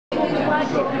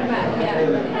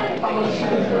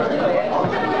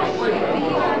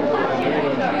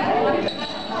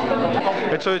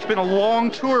And so it's been a long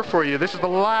tour for you. This is the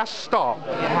last stop.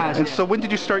 It has. And so when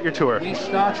did you start your tour? We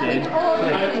started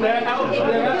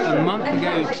a month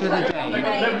ago to the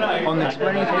day. On the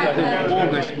 25th of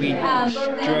August we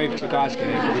drove to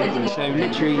Glasgow. So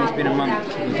literally it's been a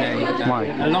month to the day.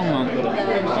 A long month, but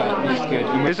it's good.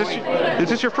 Is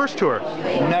this your first tour?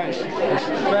 No, it's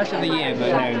the first of the year,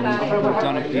 but no, we've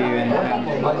done a few, and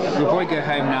we'll probably go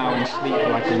home now and sleep for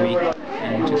like a week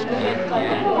and just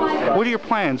yeah. What are your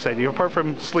plans then? Apart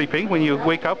from sleeping, when you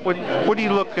wake up, what do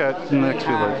you look at in the next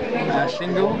few weeks? A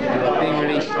single being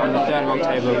released on the 3rd of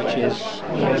October, which is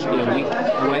basically a week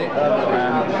away,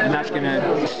 and that's going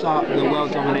to start the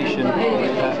world domination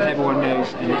that everyone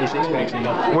knows and is expecting.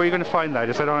 Where are you going to find that?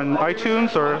 Is that on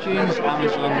iTunes or? iTunes,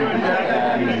 Amazon,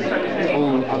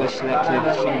 all other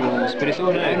selected singles, but it's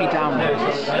only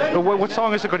downloads. What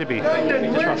song is it going to be?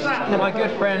 My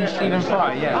good friend Stephen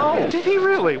Fry, yeah. Oh, did he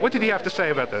really? What did he have to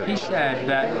say about that? He said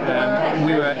that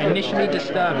we were initially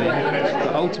disturbing,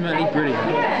 but ultimately brilliant.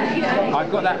 I've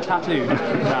got that tattoo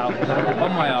now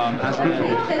on my arm as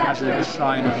a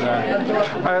sign of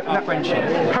our friendship.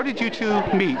 How did you two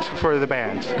meet for the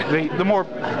band? The more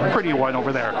pretty one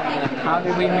over there. How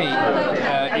did we meet?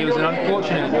 It was an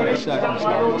unfortunate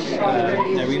circumstance.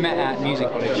 We met at music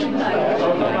college.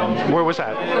 Where was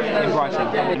that? In Brighton.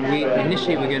 And we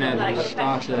initially were going to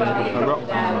start a rock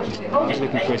band. I was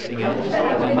looking for a singer,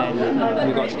 and then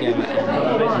we got together,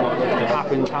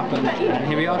 and what happened, and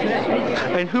here we are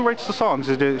today. And who writes the songs?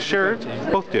 Is it Sharon?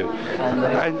 Both do.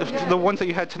 And the ones that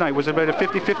you had tonight, was it about a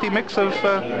 50-50 mix of... It's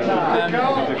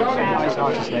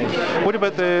hard to say. What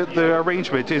about the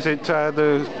arrangement? Is it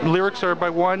the lyrics are by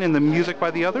one and the music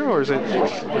by the other, or is it...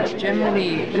 It's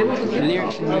generally the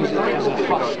lyrics and music as a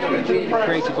husk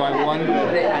created by one,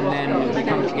 and then we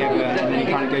come together, and then it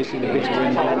kind of goes through the bitter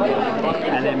ruin blender,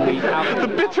 and then we the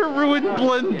bitter ruin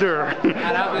blender. And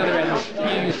out the other end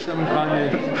fuse some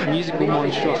kind of musical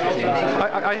monstrosity.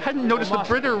 I hadn't noticed the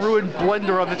bitter ruin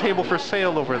blender on the table for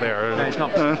sale over there. No, it's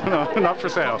not. No, not for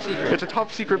sale. It's a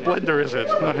top secret blender, is it?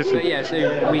 So yeah,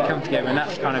 so we come together, and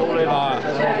that's kind of our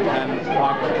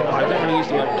I don't want to use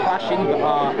the word clashing, but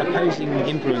our opposing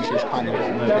influences kind of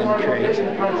then create.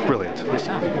 Brilliant. The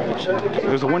sound. It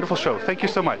was a wonderful show. Thank you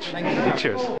so much. Thank you.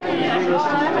 Cheers. Well,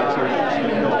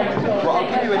 I'll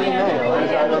give you an email.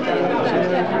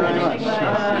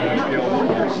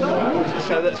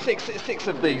 So that's six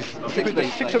of these.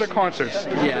 Six of their concerts.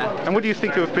 Yeah. And what do you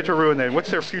think of Bitter Ruin then? What's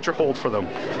their future hold for them?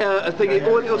 I think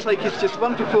all it'll take is just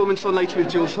one performance on later with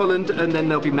Jules Holland, and then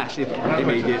they'll be massive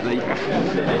immediately.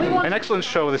 An excellent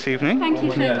show this evening. Thank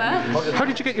you so much. How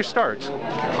did you get your start?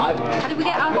 How did we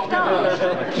get our start?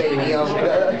 As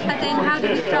in, how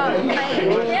did we start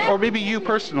playing? Or maybe you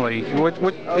personally.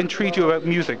 What intrigued you about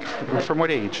music? From what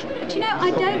age? Do you know,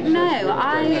 I don't know.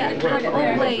 I have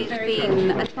always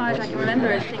been, as far as I can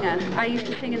remember, a singer. I used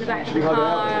to sing in the back of the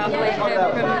car on the way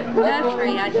home from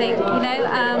nursery, I think, you know.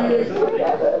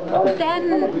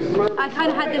 Then I kind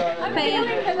of had this phase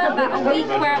about a week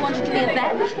where I wanted to be a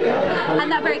vet,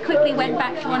 and that very quickly went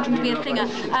back to wanting to be a singer.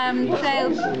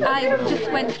 So I just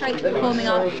went straight to performing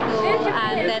arts school,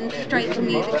 and then straight to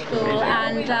music school,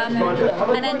 and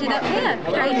ended up here,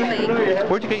 strangely.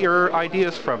 Where'd you get your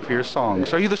ideas from for your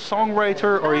songs? Are you the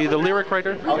songwriter or are you the lyric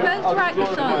writer? We both write the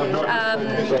songs.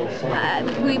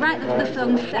 We write the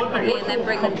songs separately and then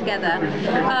bring them together.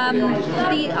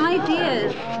 The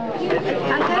ideas,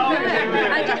 I don't know.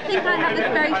 I just think I have this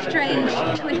very strange,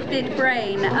 twisted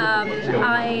brain.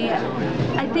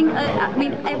 I think, I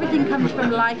mean, everything comes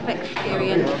from life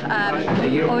experience,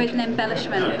 or is an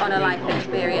embellishment on a life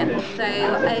experience. So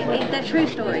they're true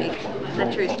stories.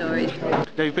 They're true stories.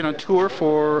 Now you've been on tour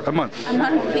for a month. A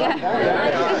month, yeah.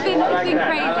 It's been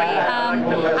crazy.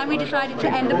 And we decided to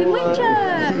end up in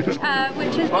Whitchurch,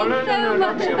 which has been so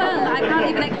much fun. I can't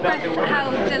even express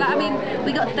how still. I mean,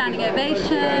 we got standing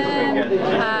ovation.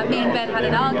 Me and Ben had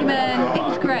an argument. It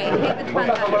was great. It was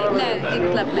fantastic. No, it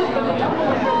was lovely.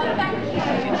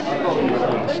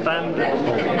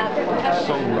 Stand-up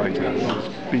songwriter was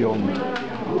beyond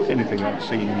anything I've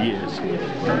seen in years.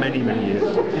 Many years.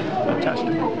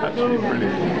 Fantastic. Absolutely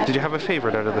brilliant. Did you have a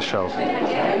favourite out of the show?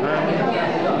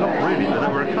 Not really, but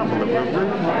there were a couple that were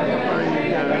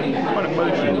really very quite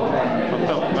emotional. I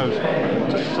felt most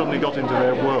just suddenly got into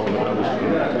their world and I was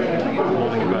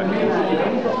holding back.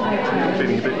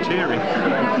 Feeling a bit teary.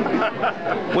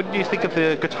 What did you think of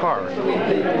the guitar?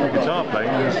 The guitar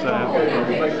playing was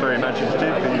very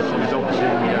imaginative. He's obviously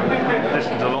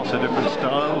listened to lots of different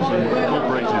styles and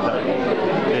incorporated that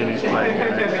in his playing.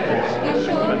 It's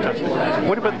fantastic. fantastic.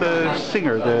 What about the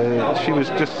singer? She was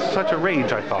just such a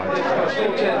rage, I thought.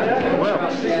 Well,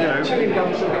 you know,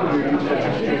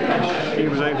 she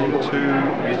was able to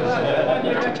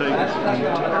take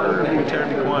from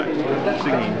terribly quiet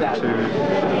singing to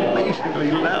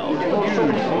basically loud,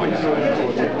 huge voice,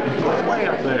 way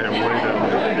up there and way down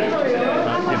there.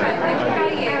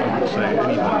 You know, I would say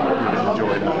anyone would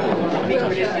enjoy that.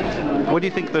 What do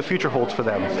you think the future holds for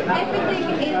them?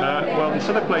 Well,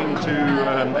 instead of playing to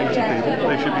 80 people,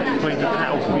 they should be playing to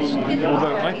thousands.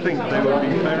 Although I think they would be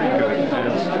very good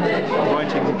as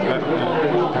writing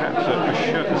perhaps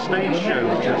a stage show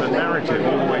which has a narrative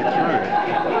all the way through it.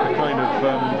 A kind of,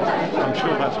 I'm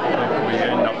sure that's what they'll probably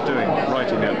end up doing,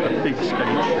 writing a big stage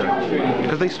show.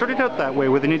 Because they started out that way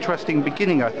with an interesting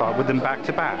beginning, I thought, with them back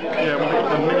to back. Yeah, well, they've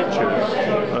got the miniatures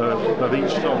of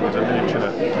each song as a miniature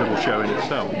little show in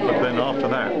itself. But then after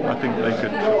that, I think they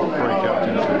could break out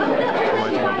into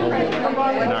writing a whole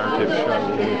narrative show all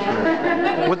the way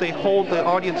through. Would they hold the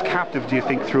audience captive, do you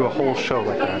think, through a whole show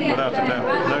like that? Without a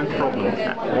doubt, no problem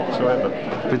whatsoever.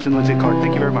 Vincent Lindsey-Clark,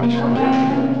 thank you very much.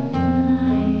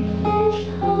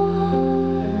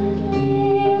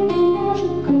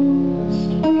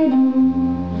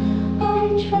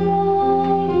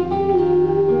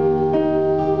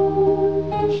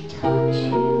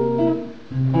 Touch